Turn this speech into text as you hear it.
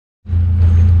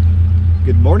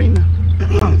Good morning.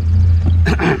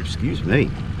 Excuse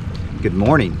me. Good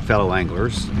morning, fellow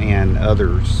anglers and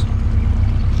others.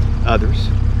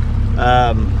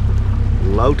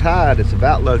 Low tide. It's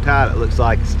about low tide. It looks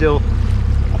like it's still.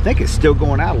 I think it's still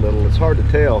going out a little. It's hard to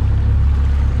tell.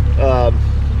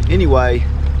 Anyway,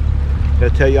 I'm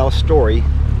gonna tell y'all a story.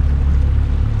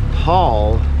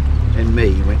 Paul and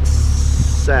me went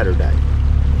Saturday.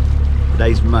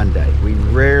 Today's Monday. We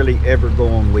rarely ever go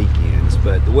on weekends,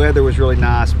 but the weather was really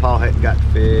nice. Paul hadn't got to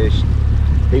fish.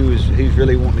 He was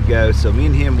really wanting to go, so me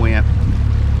and him went.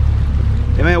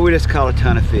 And man, we just caught a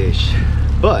ton of fish.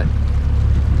 But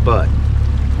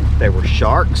there were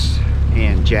sharks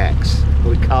and jacks.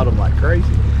 We caught them like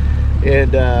crazy.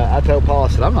 And I told Paul, I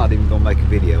said, I'm not even gonna make a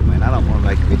video, man. I don't want to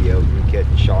make a video of me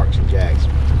catching sharks and jacks.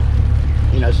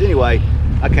 You know, so anyway,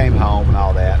 I came home and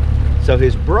all that. So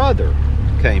his brother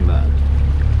came up.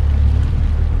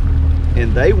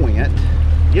 And they went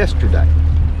yesterday.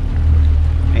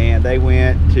 And they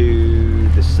went to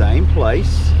the same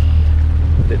place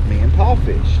that me and Paul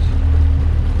fished.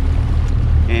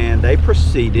 And they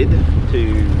proceeded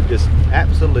to just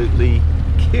absolutely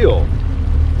kill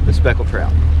the speckled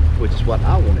trout, which is what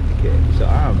I wanted to catch. So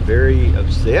I'm very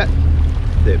upset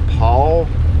that Paul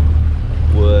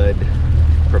would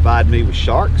provide me with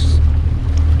sharks.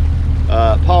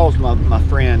 Paul's my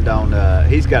friend on,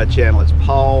 he's got a channel, it's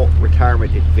Paul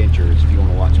Retirement Adventures, if you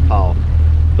want to watch Paul.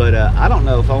 But I don't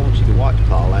know if I want you to watch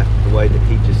Paul after the way that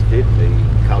he just did me.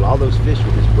 He caught all those fish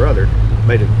with his brother,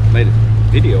 made a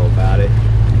video about it,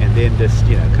 and then just,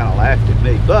 you know, kind of laughed at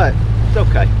me. But it's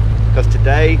okay, because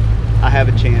today I have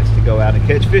a chance to go out and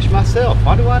catch fish myself.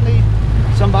 Why do I need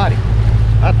somebody?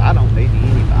 I don't need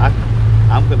anybody.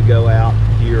 I'm going to go out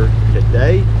here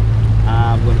today.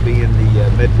 I'm going to be in the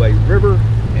Medway River,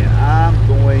 and I'm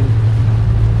going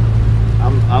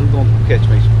to catch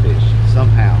me some fish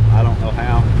somehow. I don't know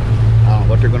how. I don't know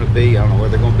what they're going to be. I don't know where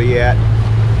they're going to be at,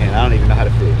 and I don't even know how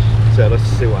to fish. So let's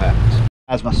see what happens.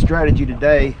 That's my strategy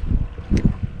today.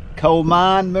 Coal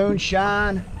mine,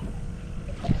 moonshine,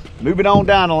 moving on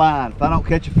down the line. If I don't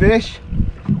catch a fish,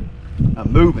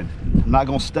 I'm moving. I'm not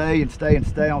going to stay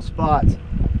on spots.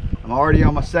 I'm already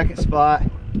on my second spot.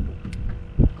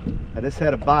 I just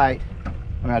had a bite. I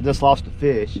mean, I just lost a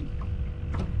fish.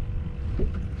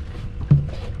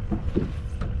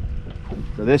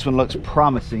 So this one looks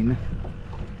promising.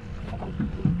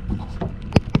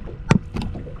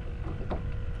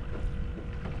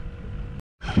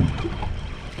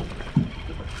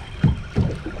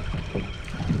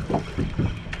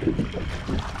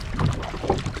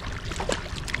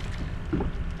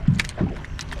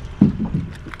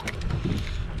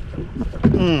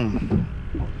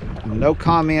 No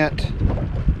comment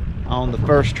on the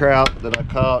first trout that I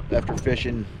caught after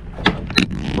fishing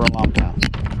for a long time.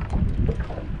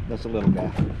 That's a little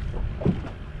guy.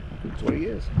 That's what he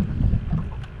is.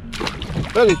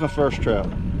 But he's my first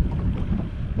trout.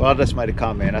 Well, I just made a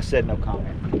comment. I said no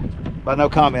comment. By no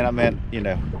comment, I meant, you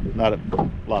know, not a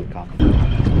lot of comment.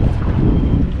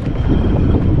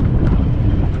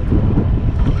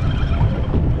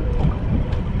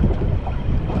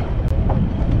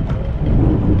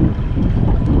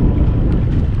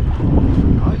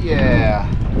 Yeah,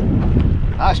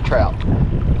 nice trout. I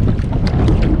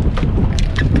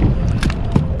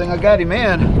think I got him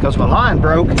in because my line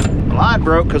broke. My line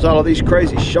broke because all of these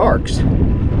crazy sharks.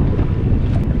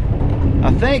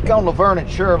 I think on Laverne and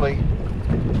Shirley,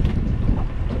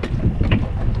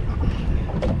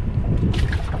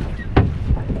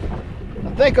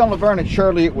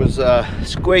 it was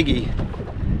Squiggy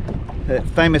that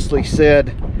famously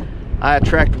said, "I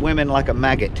attract women like a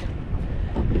maggot."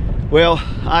 Well,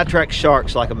 I attract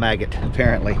sharks like a maggot,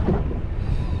 apparently.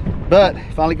 But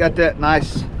finally got that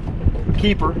nice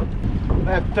keeper.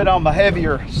 I have to put on my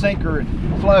heavier sinker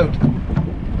and float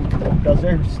because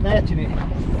they're snatching it.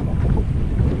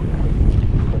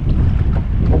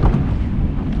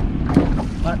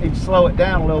 Might need to slow it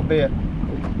down a little bit.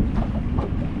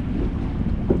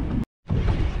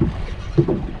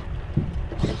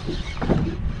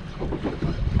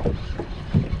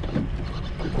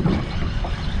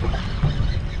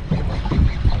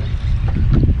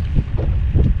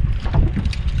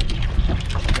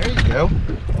 Go.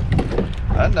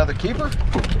 Another keeper.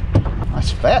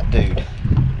 Nice fat dude.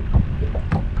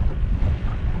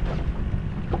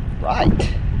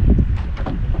 Right.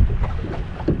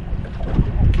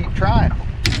 Keep trying.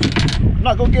 I'm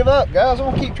not gonna give up, guys. I'm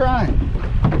gonna keep trying.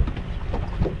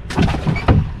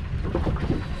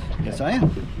 Yes, I am.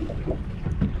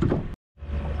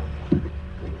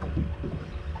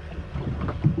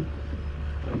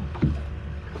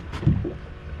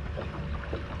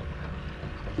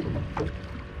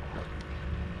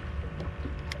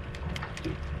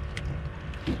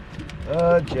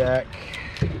 Jack.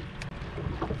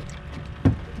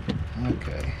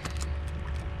 Okay.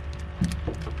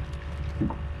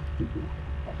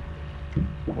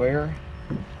 Where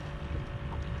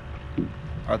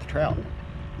are the trout?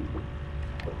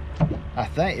 I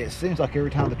think it seems like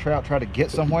every time the trout try to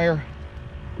get somewhere,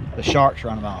 the sharks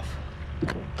run them off.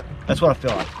 That's what I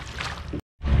feel like.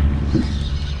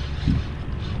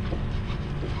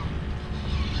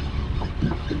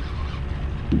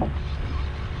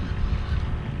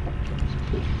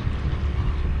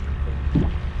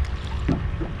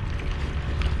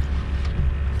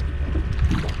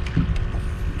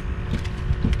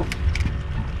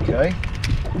 Okay.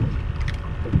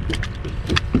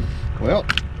 Well,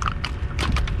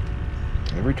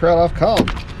 every trout I've caught,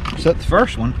 except the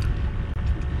first one,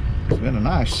 it's been a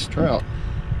nice trout.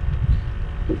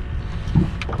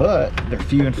 But they're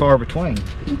few and far between.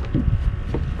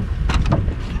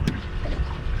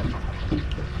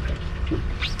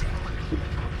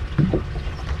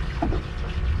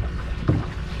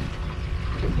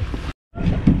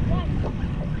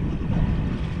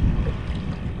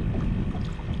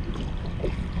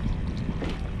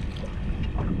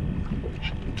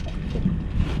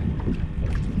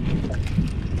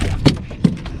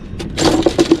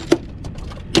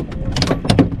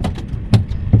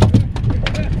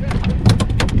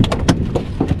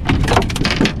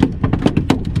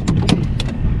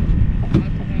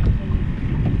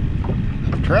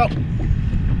 Trout.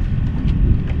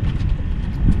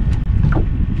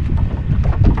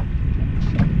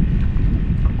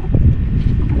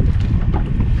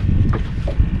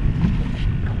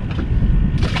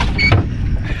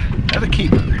 Another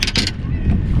keeper.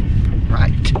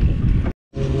 Right.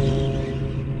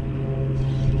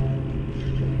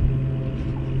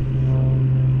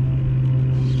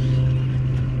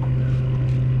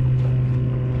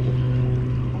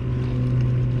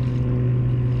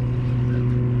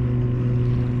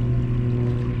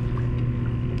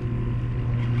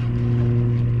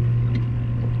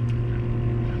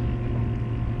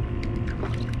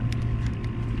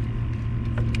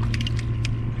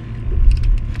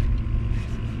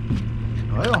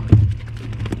 Well,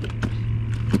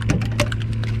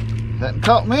 hadn't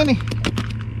caught many,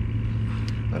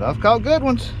 but I've caught good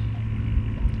ones.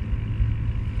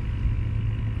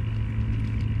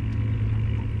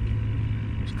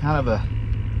 It's kind of a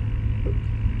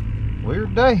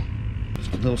weird day.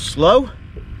 Just a little slow,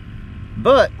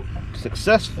 but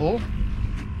successful.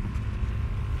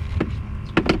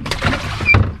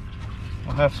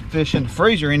 I'll have some fish in the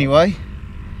freezer anyway,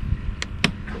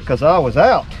 because I was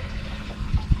out.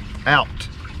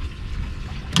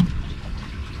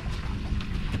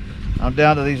 I'm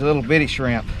down to these little bitty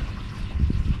shrimp.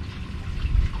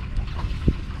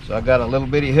 So I got a little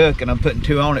bitty hook and I'm putting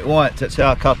two on at once. That's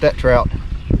how I caught that trout.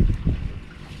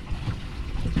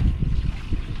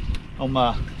 On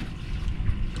my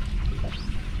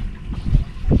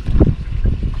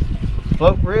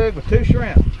float rig with two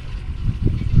shrimp.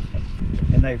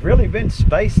 And they've really been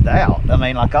spaced out. I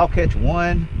mean, like I'll catch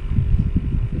one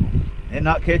and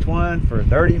not catch one for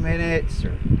 30 minutes,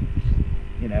 or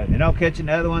you know, then I'll catch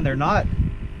another one. They're not,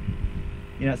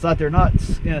 you know, it's like they're not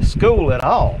in a school at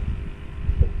all.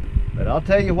 But I'll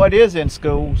tell you what is in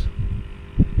schools: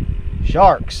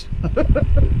 sharks.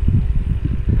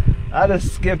 I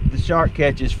just skipped the shark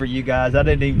catches for you guys. I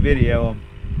didn't even video them.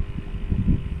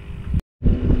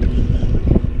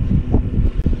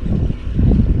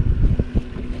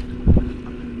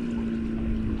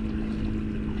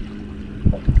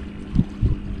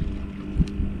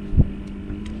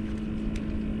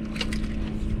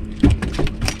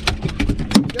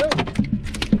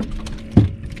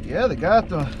 Yeah, the guy at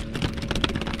the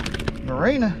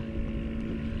marina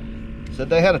said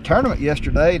they had a tournament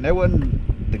yesterday and there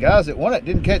wasn't, the guys that won it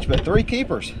didn't catch but 3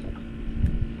 keepers.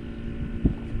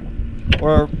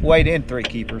 Or weighed in 3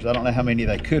 keepers. I don't know how many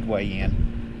they could weigh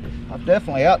in. I've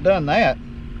definitely outdone that,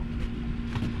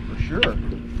 for sure.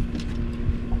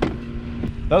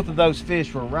 Both of those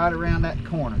fish were right around that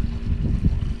corner.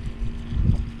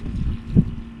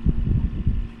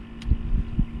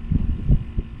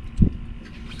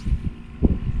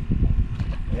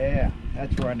 Yeah,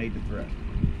 that's where I need to throw.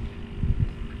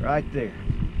 Right there.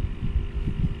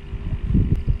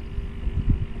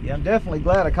 Yeah, I'm definitely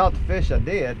glad I caught the fish I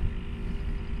did.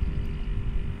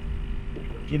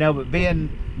 You know, but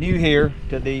being new here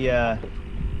to the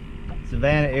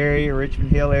Savannah area,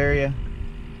 Richmond Hill area,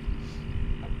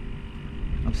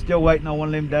 I'm still waiting on one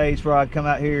of them days where I come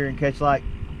out here and catch like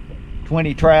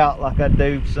 20 trout like I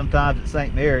do sometimes at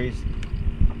St. Mary's.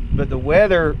 But the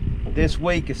weather this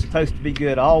week is supposed to be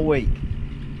good all week,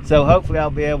 so hopefully I'll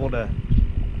be able to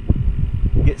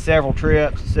get several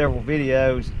trips, several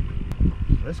videos.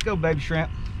 Let's go, baby shrimp.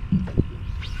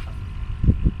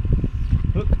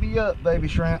 Hook me up, baby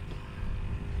shrimp.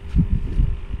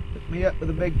 Hook me up with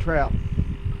a big trout.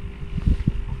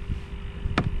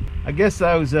 I guess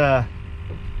those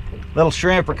little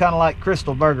shrimp are kind of like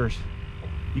crystal burgers.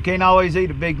 You can't always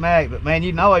eat a Big Mac, but man,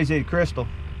 you can always eat a crystal.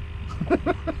 You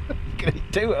can eat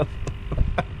 2 of them.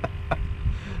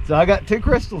 So I got 2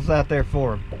 crystals out there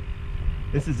for them.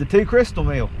 This is a 2 crystal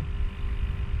meal.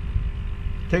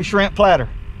 2 shrimp platter.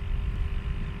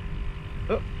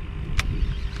 Oh.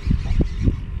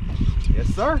 Yes,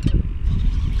 sir.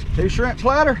 2 shrimp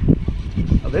platter.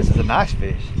 Oh, this is a nice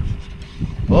fish.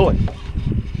 Bullet.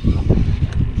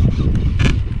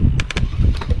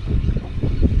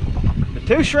 The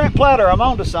 2 shrimp platter, I'm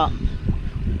on to something.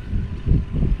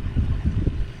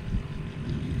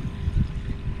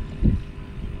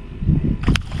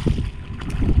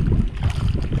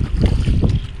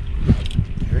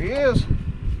 Here he is.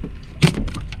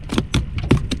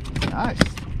 Nice.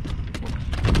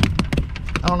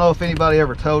 I don't know if anybody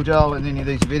ever told y'all in any of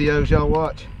these videos y'all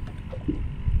watch,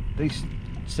 these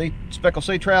speckled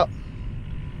sea trout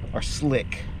are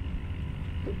slick.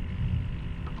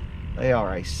 They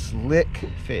are a slick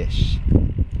fish.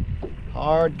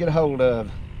 Hard to get a hold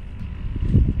of.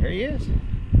 There he is.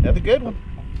 Another good one.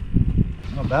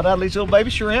 I'm about out of these little baby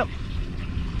shrimp.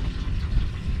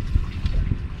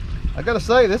 I gotta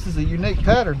say, this is a unique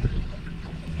pattern.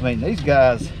 I mean, these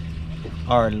guys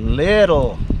are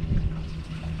little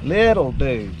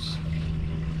dudes.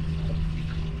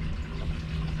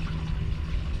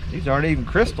 These aren't even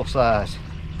crystal size.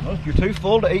 Well, if you're too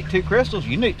full to eat 2 crystals,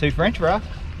 you need 2 French fries.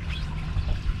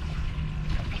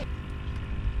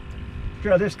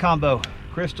 Try this combo,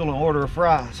 crystal and order of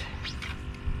fries.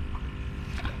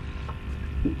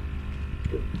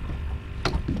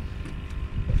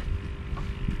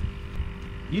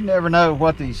 You never know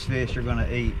what these fish are gonna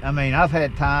eat. I mean, I've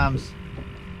had times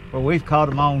where we've caught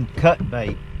them on cut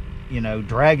bait, you know,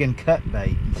 dragon cut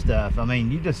bait and stuff. I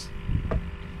mean,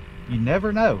 you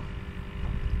never know.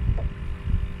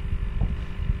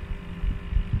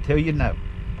 Until you know.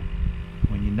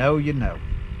 When you know, you know.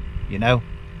 You know?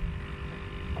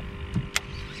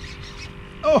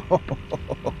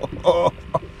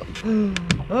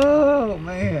 Oh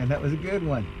man, that was a good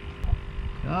one.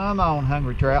 Come on,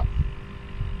 hungry trout.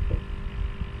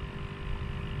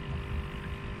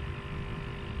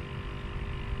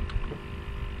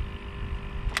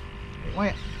 It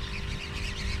went.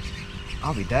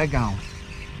 I'll be daggone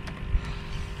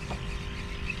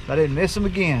if I didn't miss him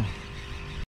again.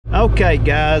 Okay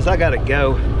guys, I gotta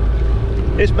go.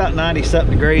 It's about 90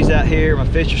 something degrees out here. My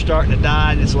fish are starting to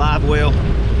die in this live well,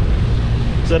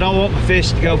 so I don't want my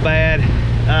fish to go bad.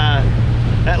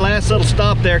 That last little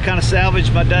stop there kind of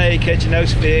salvaged my day catching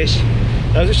those fish.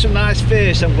 Those are some nice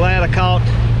fish. I'm glad I caught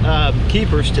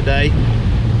keepers today.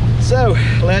 So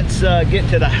let's get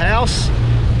to the house.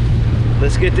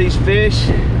 Let's get these fish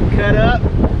cut up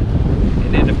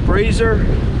and in the freezer,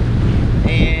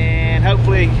 and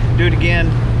hopefully do it again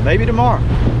maybe tomorrow.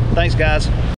 Thanks guys.